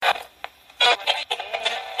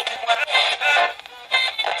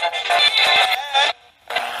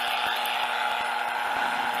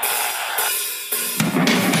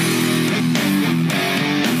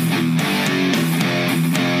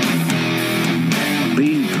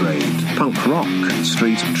punk rock,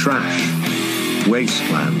 street trash,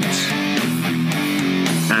 wastelands.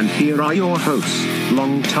 And here are your hosts,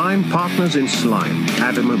 long-time partners in slime,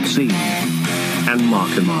 Adam Obscene and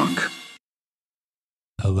Mark.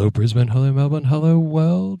 Hello Brisbane, hello Melbourne, hello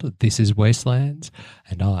world. This is Wastelands,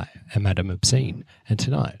 and I am Adam Obscene. And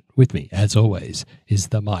tonight, with me, as always, is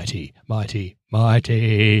the mighty Marco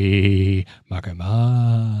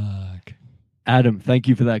Mark. Adam, thank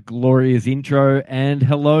you for that glorious intro, and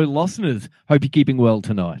hello listeners. Hope you're keeping well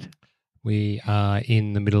tonight. We are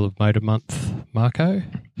in the middle of Motor Month, Marco.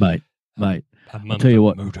 Mate. I'll tell you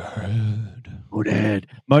what.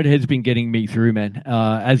 Motorhead's been getting me through, man.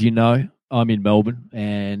 As you know, I'm in Melbourne,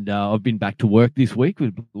 and I've been back to work this week.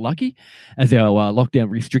 We're lucky as our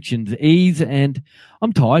lockdown restrictions ease, and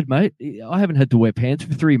I'm tired, mate. I haven't had to wear pants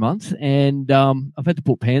for 3 months, and I've had to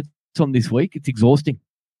put pants on this week. It's exhausting.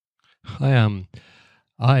 I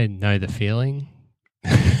know the feeling.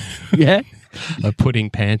 Yeah. Of putting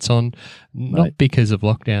pants on, not Mate. because of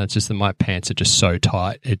lockdown. It's just that my pants are just so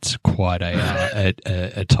tight. It's quite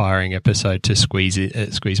a tiring episode to squeeze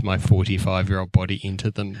my 45-year-old body into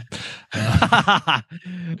them.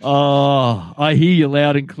 Oh, I hear you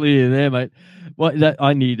loud and clear there, mate.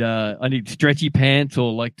 I need stretchy pants,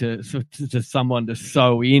 or like to someone to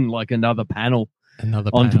sew in like another panel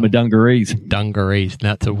onto my dungarees. Dungarees.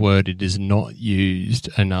 That's a word it is not used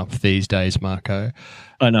enough these days, Marco.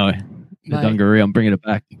 I know. The dungaree, I'm bringing it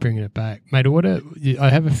back. Mate, I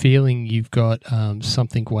have a feeling you've got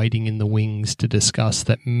something waiting in the wings to discuss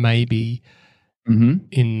that may be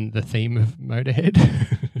in the theme of Motorhead.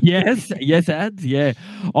 Yes, ads. Yeah,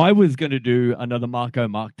 I was going to do another Marco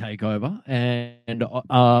Mark takeover,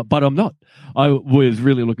 but I'm not. I was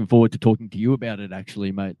really looking forward to talking to you about it,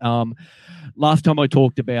 actually, mate. Last time I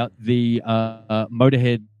talked about the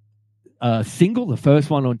Motorhead single, the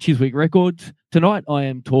first one on Chiswick Records. Tonight I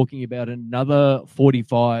am talking about another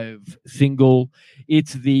 45 single.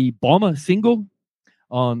 It's the Bomber single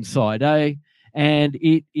on side A, and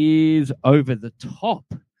it is Over the Top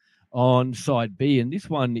on side B. And this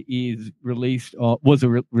one is released on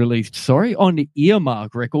the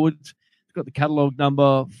Earmark Records. It's got the catalogue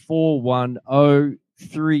number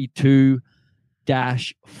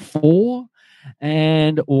 41032-4.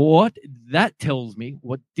 And what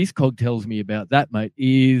Discog tells me about that, mate,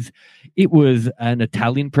 is it was an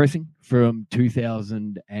Italian pressing from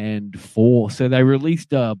 2004. So they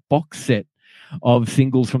released a box set of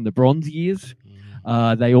singles from the Bronze years.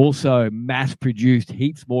 They also mass-produced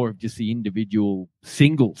heaps more of just the individual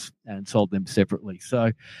singles and sold them separately.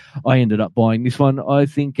 So I ended up buying this one, I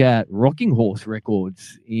think, at Rocking Horse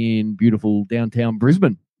Records in beautiful downtown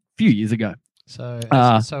Brisbane a few years ago. So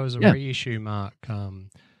as a reissue, Mark,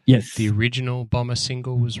 yes. The original Bomber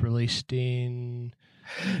single was released in...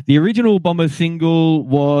 The original Bomber single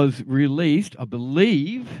was released, I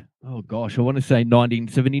believe, I want to say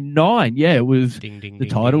 1979. Yeah, it was the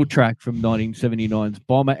title track from 1979's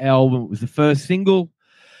Bomber album. It was the first single.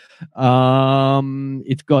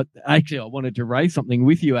 It's got... Actually, I wanted to raise something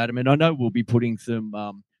with you, Adam, and I know we'll be putting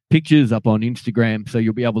some pictures up on Instagram, so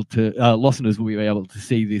you'll be able to... listeners will be able to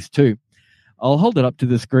see this too. I'll hold it up to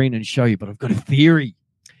the screen and show you, but I've got a theory.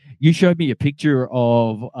 You showed me a picture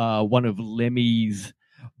of one of Lemmy's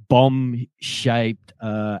bomb-shaped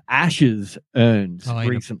ashes urns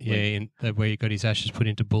recently. Where he got his ashes put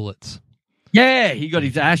into bullets. Yeah, he got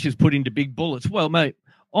his ashes put into big bullets. Well, mate,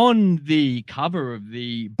 on the cover of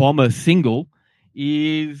the Bomber single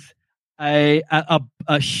is a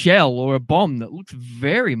shell or a bomb that looks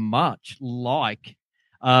very much like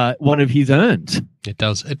one of his urns. It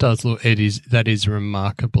does look. That is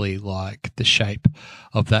remarkably like the shape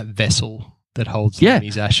of that vessel that holds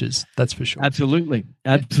his ashes. That's for sure. Absolutely, man.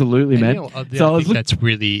 I think that's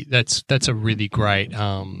a really great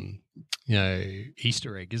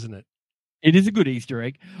Easter egg, isn't it? It is a good Easter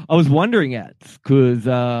egg. I was wondering because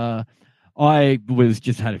I was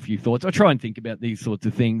just had a few thoughts. I try and think about these sorts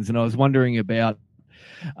of things, and I was wondering about.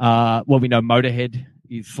 We know Motorhead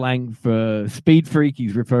is slang for speed freak.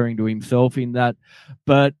 He's referring to himself in that.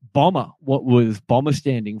 But Bomber, what was Bomber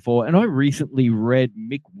standing for? And I recently read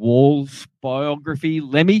Mick Wall's biography,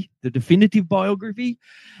 Lemmy, the definitive biography,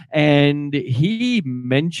 and he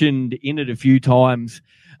mentioned in it a few times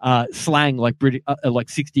slang, like 60s,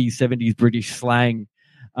 70s British slang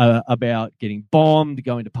about getting bombed,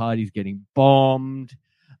 going to parties, getting bombed,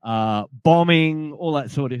 bombing, all that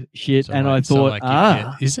sort of shit. So and I thought,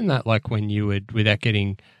 isn't that like when you would, without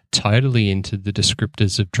getting totally into the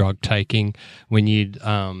descriptors of drug taking, when you'd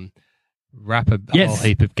wrap a whole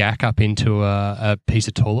heap of gack up into a piece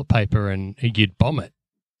of toilet paper and you'd bomb it?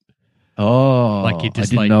 Oh, Like you I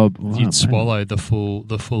just didn't know. you'd swallow the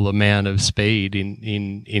full amount of speed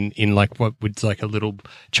in like what would like a little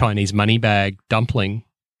Chinese money bag dumpling.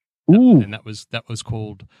 Ooh, And that was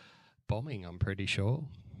called bombing, I'm pretty sure.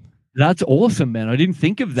 that's awesome, man. I didn't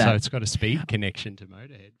think of that. So it's got a speed connection to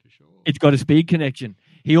Motorhead for sure. It's got a speed connection.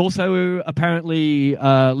 He also apparently,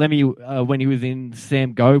 Lemmy, when he was in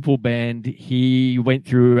Sam Gopal band, he went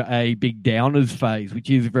through a big downers phase, which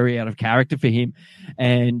is very out of character for him.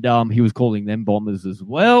 And he was calling them bombers as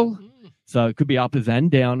well. So it could be uppers and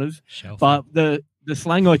downers. But the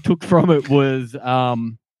slang I took from it was a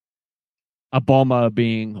bomber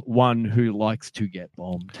being one who likes to get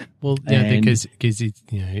bombed. Well, yeah, because it's,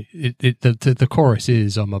 the chorus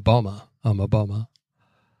is "I'm a bomber, I'm a bomber,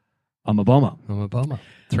 I'm a bomber, I'm a bomber."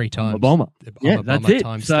 3 times. I'm a bomber. I'm that's bomber it.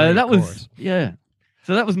 times So 3 that was chorus.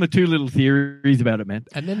 So that was my 2 little theories about it, man.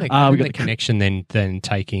 And then we got the connection, then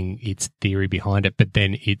taking its theory behind it, but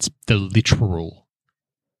then it's the literal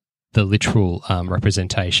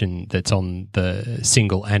representation that's on the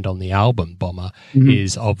single and on the album "Bomber"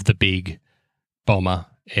 is of the big bomber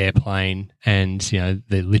airplane, and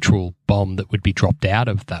the literal bomb that would be dropped out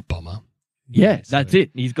of that bomber. Yeah, that's it.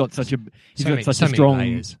 He's got such a strong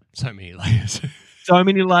layers. So many layers. So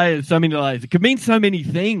many layers. It could mean so many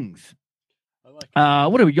things.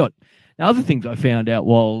 What do we got? Now, other things I found out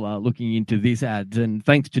while looking into this ads, and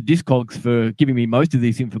thanks to Discogs for giving me most of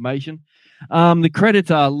this information. The credits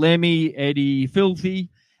are Lemmy, Eddie, Filthy,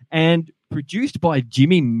 and produced by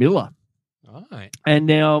Jimmy Miller. All right. And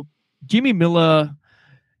now Jimmy Miller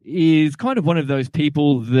is kind of one of those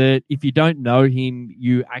people that if you don't know him,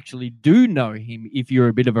 you actually do know him if you're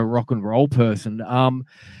a bit of a rock and roll person.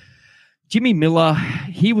 Jimmy Miller,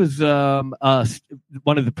 he was one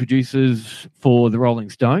of the producers for the Rolling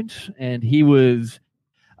Stones, and he was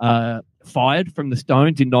fired from the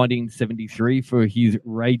Stones in 1973 for his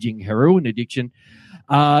raging heroin addiction.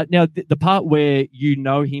 Now, the part where you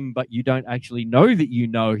know him, but you don't actually know that you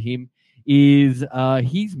know him, is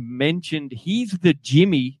he's mentioned he's the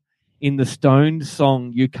Jimmy in the Stones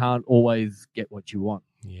song "You Can't Always Get What You Want."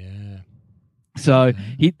 Yeah. So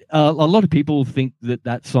a lot of people think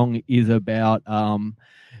that song is about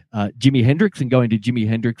Jimi Hendrix and going to Jimi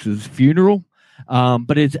Hendrix's funeral,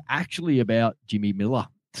 but it's actually about Jimmy Miller.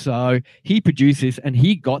 So he produced this, and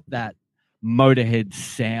he got that Motorhead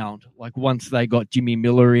sound. Like once they got Jimmy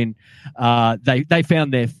Miller in, they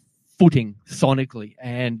found their footing sonically,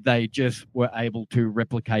 and they just were able to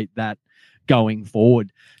replicate that going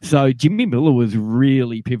forward. So Jimmy Miller was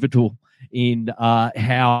really pivotal in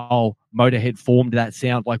how Motorhead formed that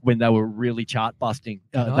sound, like when they were really chart busting.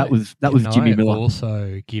 That was Jimmy Miller.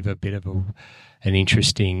 Also give a bit of an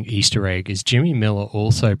interesting Easter egg is Jimmy Miller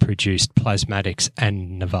also produced Plasmatics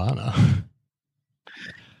and Nirvana.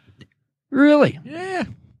 Really? Yeah.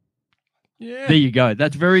 There you go.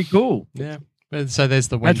 That's very cool. Yeah. So there's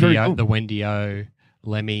the Wendy O,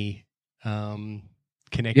 Lemmy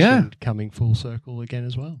connection coming full circle again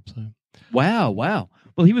as well. So wow.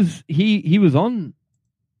 Well, he was on.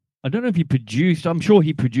 I don't know if he produced. I'm sure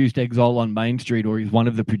he produced Exile on Main Street, or he's one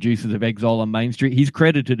of the producers of Exile on Main Street. He's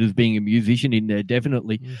credited as being a musician in there,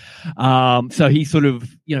 definitely. So he sort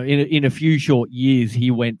of, in a few short years,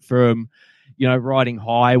 he went from, riding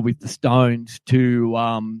high with the Stones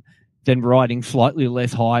to then riding slightly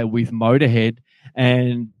less high with Motorhead,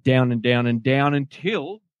 and down and down and down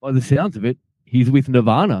until, by the sounds of it, he's with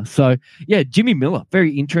Nirvana. So, yeah, Jimmy Miller,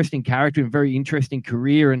 very interesting character and very interesting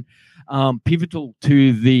career, and pivotal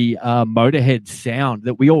to the Motorhead sound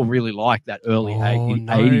that we all really like, that early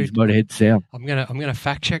 80s Motorhead sound. I'm gonna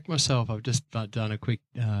fact check myself. I've just done a quick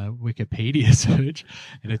Wikipedia search,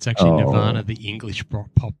 and it's actually Nirvana, the English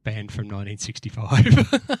pop band from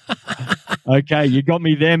 1965. Okay, you got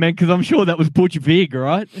me there, man, because I'm sure that was Butch Vig,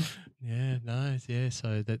 right? Yeah, nice. Yeah,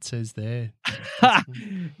 so that says there.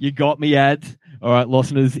 You got me, ads. All right,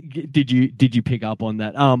 listeners, did you pick up on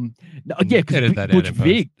that? Yeah, because Butch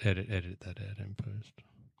Vig. Edit that out in post.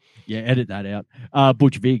 Yeah, edit that out.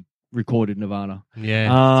 Butch Vig recorded Nirvana.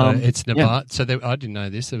 Yeah, so it's Nirvana. Yeah. So I didn't know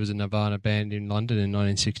this. There was a Nirvana band in London in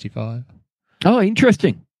 1965. Oh,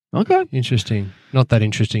 interesting. Okay. Interesting. Not that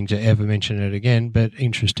interesting to ever mention it again, but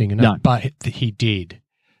interesting enough. No. But he did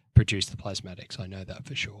produce the Plasmatics. I know that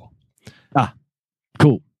for sure. Ah,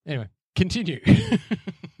 cool. Anyway, continue.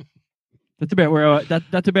 That's about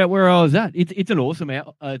where I was at. It's an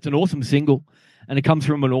awesome single, and it comes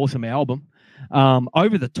from an awesome album.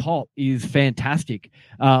 Over the Top is fantastic.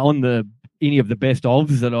 On any of the best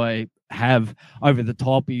ofs that I have, Over the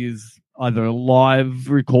Top is either a live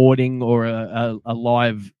recording or a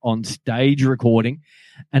live on stage recording,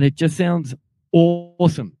 and it just sounds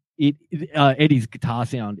awesome. Eddie's guitar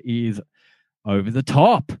sound is over the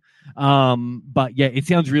top. But yeah, it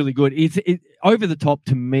sounds really good. It over the top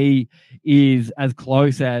to me is as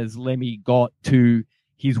close as Lemmy got to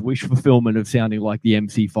his wish fulfillment of sounding like the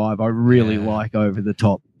MC5. I really like over the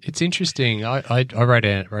top. It's interesting. I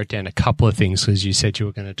wrote down a couple of things because you said you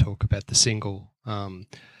were going to talk about the single.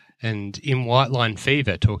 And in White Line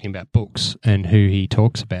Fever, talking about books and who he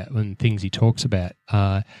talks about and things he talks about,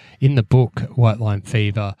 in the book White Line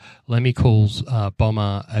Fever, Lemmy calls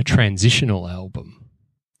Bomber a transitional album.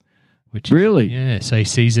 Which really, so he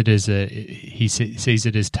sees it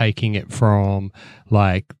as taking it from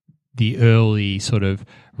like the early sort of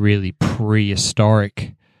really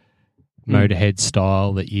prehistoric Motorhead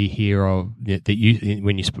style that you hear of that you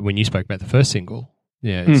when you spoke about the first single.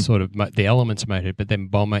 Yeah, it's sort of the elements of Motorhead, but then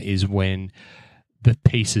Bomber is when the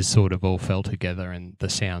pieces sort of all fell together and the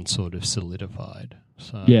sound sort of solidified.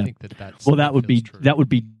 So I think that's that would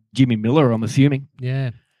be Jimmy Miller, I'm assuming.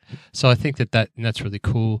 Yeah. So I think that's really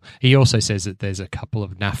cool. He also says that there's a couple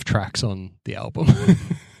of naff tracks on the album.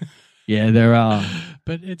 Yeah, there are.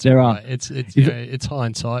 But it's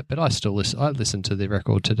hindsight. But I still listen. I listen to the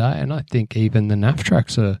record today, and I think even the naff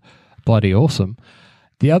tracks are bloody awesome.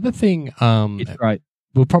 The other thing, it's great.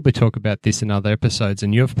 We'll probably talk about this in other episodes,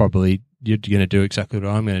 and you're going to do exactly what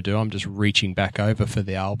I'm going to do. I'm just reaching back over for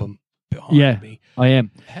the album behind me. I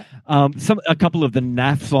am. A couple of the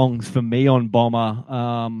naff songs for me on Bomber,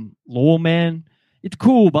 Lawman. It's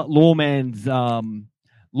cool, but Lawman's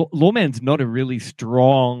not a really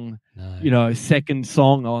strong, second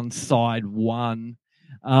song on side one.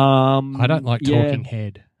 I don't like Talking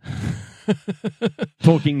Head.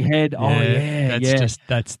 Talking Head.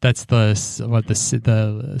 That's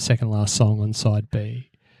the second last song on side B.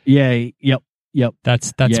 Yeah. Yep.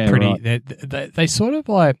 That's pretty. Right. They sort of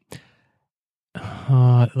like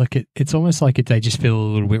it's almost like they just feel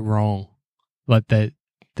a little bit wrong, like that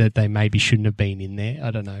they maybe shouldn't have been in there.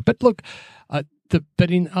 I don't know, but look,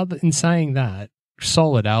 in saying that,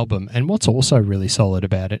 solid album, and what's also really solid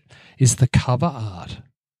about it is the cover art.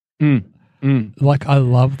 Like, I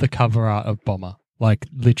love the cover art of Bomber. Like,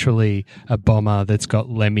 literally a bomber that's got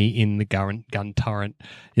Lemmy in the gun turret.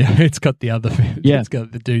 It's got the other. It's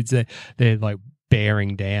got the dudes there. They're like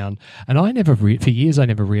bearing down. And for years I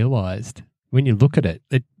never realized when you look at it,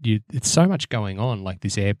 it's so much going on, like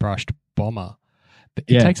this airbrushed bomber. But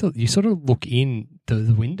it takes you sort of look in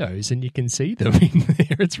the windows and you can see them in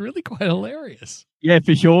there. It's really quite hilarious. Yeah,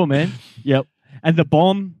 for sure, man. Yep. And the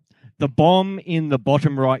bomb in the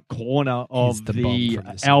bottom right corner of the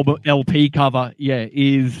album LP cover,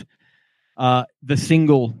 is the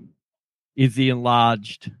single is the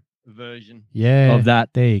enlarged version of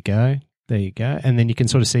that. There you go. And then you can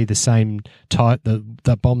sort of see the same type, the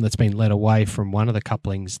bomb that's been led away from one of the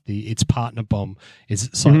couplings, its partner bomb is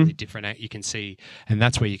slightly different. You can see, and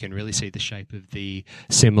that's where you can really see the shape of the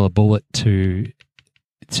similar bullet to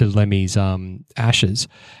Lemmy's ashes.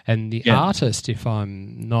 And the artist, if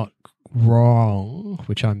I'm not wrong,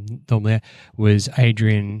 which I'm normally, was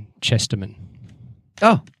Adrian Chesterman.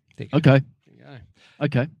 Oh, okay. There you go.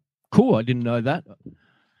 Okay, cool. I didn't know that.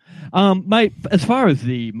 Mate, as far as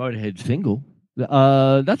the Motorhead single,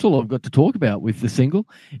 that's all I've got to talk about with the single.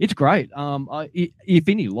 It's great. If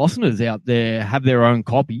any listeners out there have their own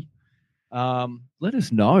copy, let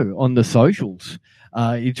us know on the socials.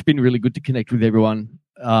 It's been really good to connect with everyone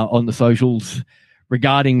on the socials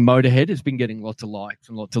regarding Motorhead. It's been getting lots of likes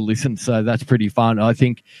and lots of listens, so that's pretty fun. I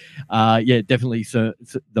think, definitely so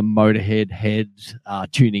the Motorhead heads are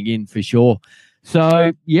tuning in for sure.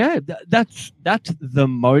 So, that's the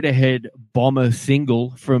Motorhead Bomber single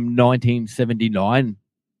from 1979.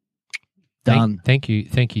 Done. Thank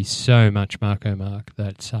you so much, Mark.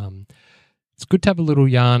 That's it's good to have a little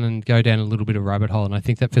yarn and go down a little bit of rabbit hole, and I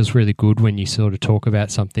think that feels really good when you sort of talk about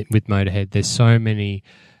something with Motorhead. There's so many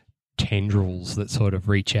tendrils that sort of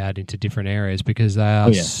reach out into different areas because they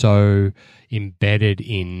are so embedded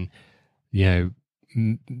in,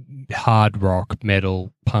 hard rock,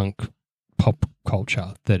 metal, punk, pop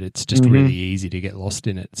culture that it's just really easy to get lost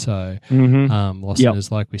in it. So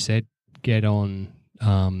listeners, like we said, get on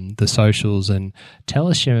the socials and tell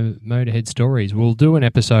us your Motorhead stories. We'll do an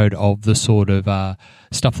episode of the sort of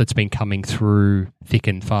stuff that's been coming through thick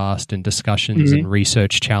and fast and discussions and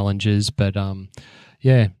research challenges. But you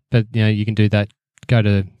can do that. Go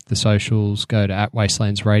to the socials, go to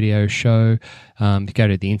 @Wastelands Radio Show. If you go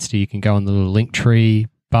to the Insta, you can go on the little link tree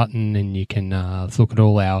button and you can look at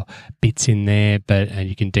all our bits in there, and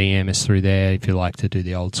you can DM us through there if you like to do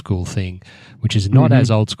the old school thing, which is not as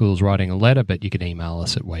old school as writing a letter, but you can email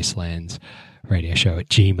us at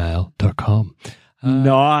wastelandsradioshow@gmail.com.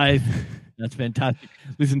 Nice. That's fantastic.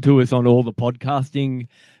 Listen to us on all the podcasting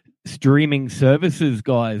streaming services,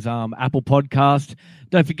 guys. Apple Podcast.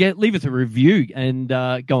 Don't forget, leave us a review and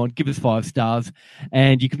go on, give us 5 stars.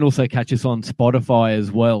 And you can also catch us on Spotify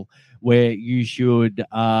as well, where you should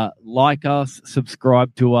like us,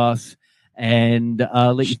 subscribe to us, and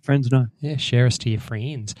let your friends know. Yeah, share us to your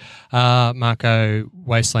friends. Marco,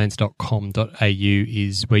 wastelands.com.au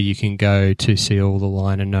is where you can go to see all the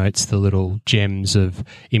liner notes, the little gems of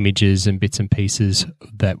images and bits and pieces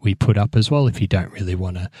that we put up as well, if you don't really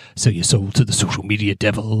want to sell your soul to the social media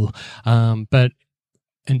devil. But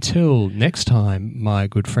until next time, my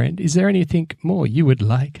good friend, is there anything more you would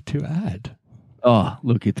like to add? Oh,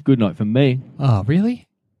 look, it's good night from me. Oh, really?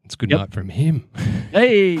 It's good night from him.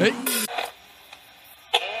 Hey!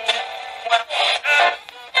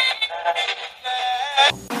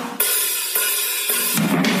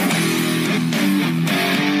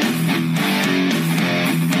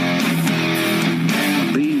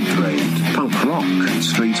 B-grade, punk rock,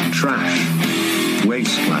 street trash,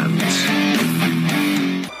 wastelands.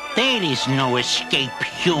 There is no escape,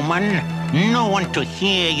 human. No one to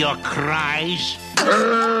hear your cries.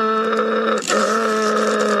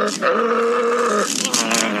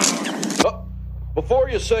 Before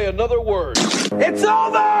you say another word. It's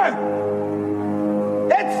over!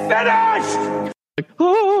 It's finished!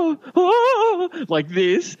 Like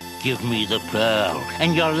this. Give me the pearl,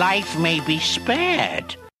 and your life may be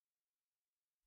spared.